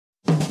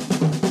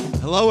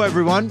Hello,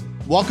 everyone.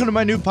 Welcome to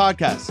my new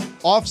podcast,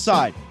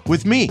 Offside,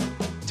 with me,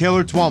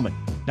 Taylor Twellman.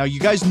 Now, you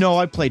guys know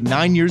I played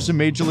 9 years of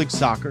Major League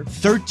Soccer.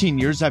 13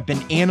 years I've been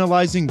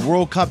analyzing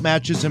World Cup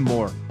matches and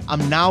more.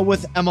 I'm now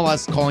with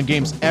MLS calling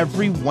games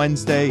every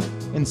Wednesday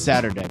and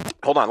Saturday.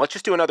 Hold on, let's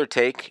just do another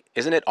take.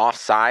 Isn't it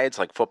offsides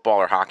like football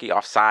or hockey?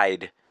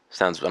 Offside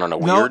sounds, I don't know,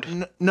 weird.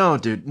 No,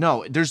 dude,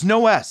 no. There's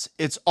no S.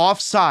 It's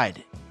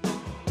offside.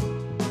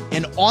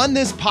 And on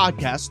this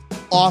podcast,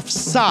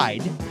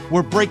 Offside,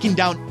 we're breaking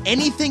down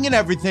anything and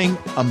everything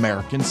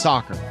American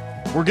soccer.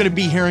 We're going to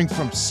be hearing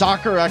from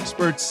soccer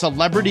experts,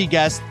 celebrity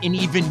guests, and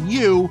even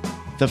you,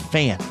 the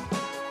fan.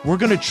 We're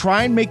going to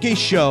try and make a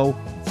show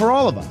for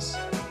all of us.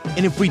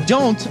 And if we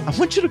don't, I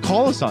want you to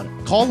call us on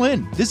it. Call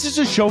in. This is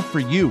a show for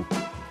you.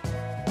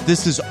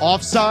 This is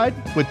Offside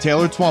with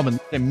Taylor Twellman,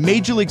 a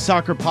Major League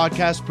Soccer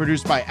podcast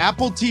produced by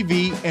Apple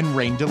TV and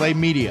Rain Delay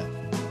Media.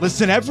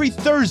 Listen every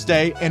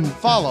Thursday and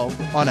follow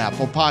on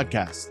Apple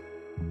Podcasts.